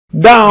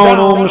Down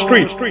on the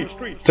street,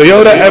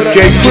 Toyota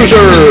FJ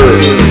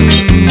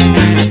Cruiser.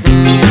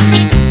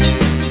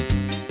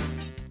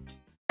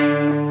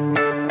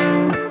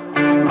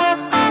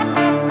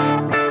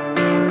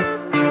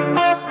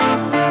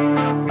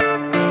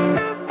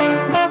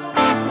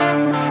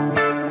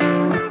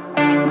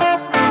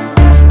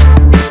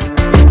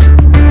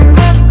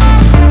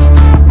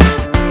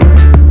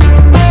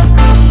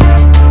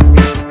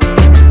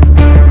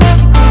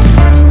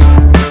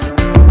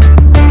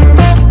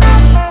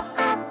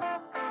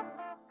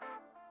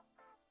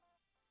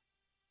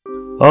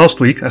 Last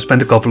week I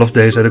spent a couple of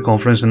days at a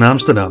conference in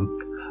Amsterdam.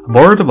 I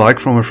borrowed a bike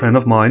from a friend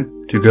of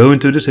mine to go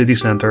into the city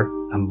center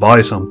and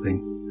buy something.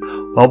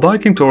 While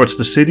biking towards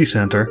the city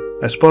center,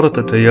 I spotted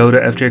the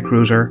Toyota FJ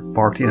Cruiser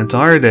parked the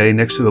entire day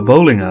next to a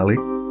bowling alley,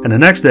 and the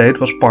next day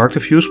it was parked a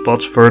few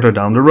spots further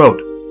down the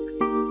road.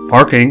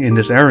 Parking in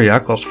this area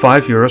costs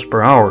 €5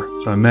 per hour,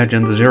 so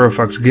imagine the zero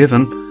fucks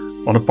given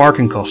on the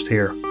parking cost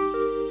here.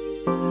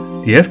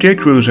 The FJ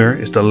Cruiser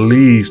is the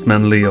least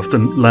manly of the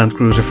Land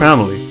Cruiser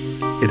family.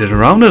 It is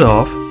rounded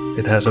off,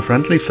 it has a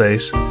friendly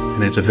face,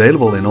 and it's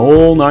available in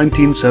all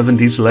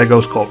 1970s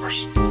Legos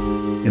colors.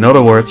 In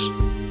other words,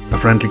 a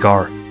friendly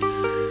car.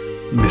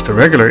 Mr.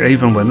 Regular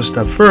even went a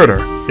step further.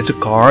 It's a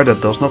car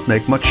that does not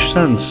make much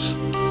sense,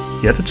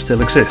 yet it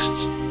still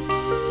exists.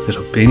 His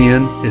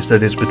opinion is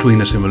that it's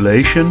between a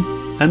simulation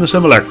and a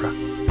simulacra.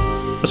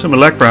 A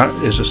simulacra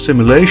is a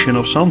simulation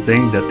of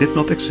something that did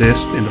not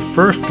exist in the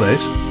first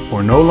place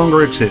or no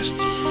longer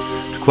exists.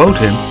 To quote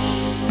him,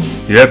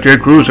 "The FJ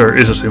Cruiser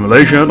is a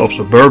simulation of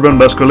suburban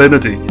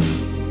masculinity,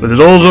 but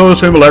it's also a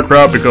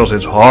simulacra because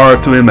it's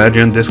hard to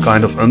imagine this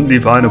kind of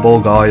undefinable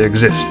guy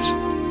exists."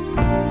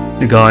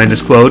 The guy in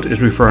this quote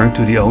is referring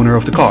to the owner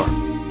of the car.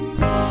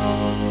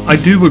 I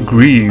do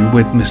agree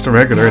with Mr.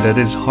 Regular that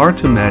it's hard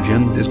to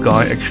imagine this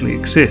guy actually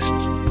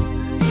exists.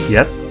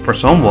 Yet, for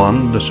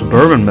someone, the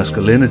suburban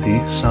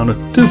masculinity sounded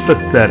too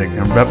pathetic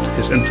and wrapped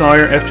his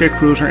entire FJ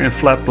Cruiser in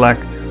flat black,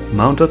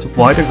 mounted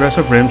white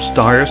aggressive rims,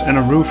 tires and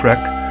a roof rack,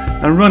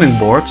 and running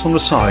boards on the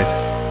side.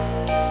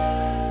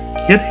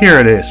 Yet here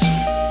it is,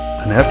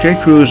 an FJ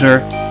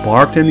Cruiser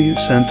parked in the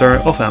center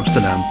of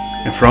Amsterdam,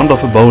 in front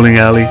of a bowling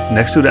alley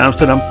next to the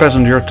Amsterdam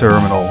passenger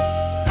terminal.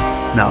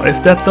 Now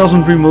if that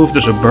doesn't remove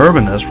the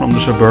suburbanness from the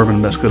suburban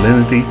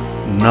masculinity,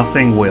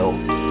 nothing will.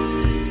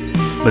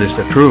 But is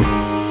that true?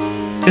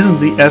 Isn't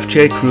the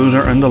FJ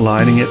Cruiser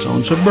underlining its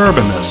own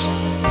suburbanness?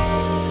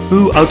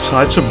 Who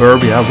outside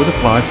suburbia would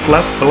apply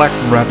flat black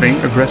wrapping,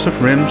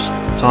 aggressive rims,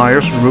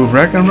 tires, roof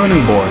rack and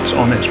running boards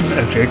on his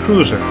FJ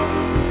Cruiser?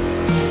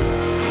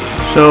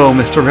 So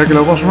Mr.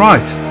 Regular was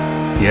right.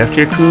 The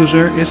FJ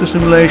Cruiser is a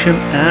simulation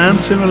and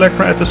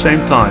simulacra at the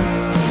same time.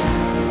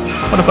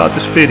 What about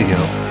this video?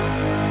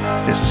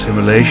 Is this a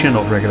simulation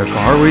of regular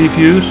car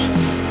reviews?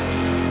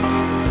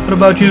 What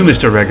about you,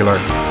 Mr. Regular?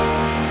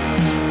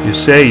 You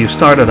say you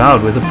started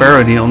out with a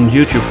parody on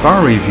YouTube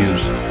car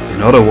reviews,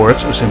 in other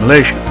words a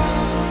simulation.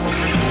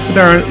 But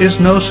there is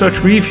no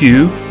such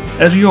review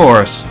as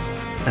yours,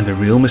 and the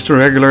real Mr.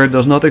 Regular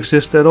does not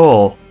exist at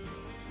all.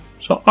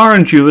 So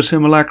aren't you a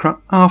simulacra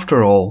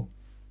after all?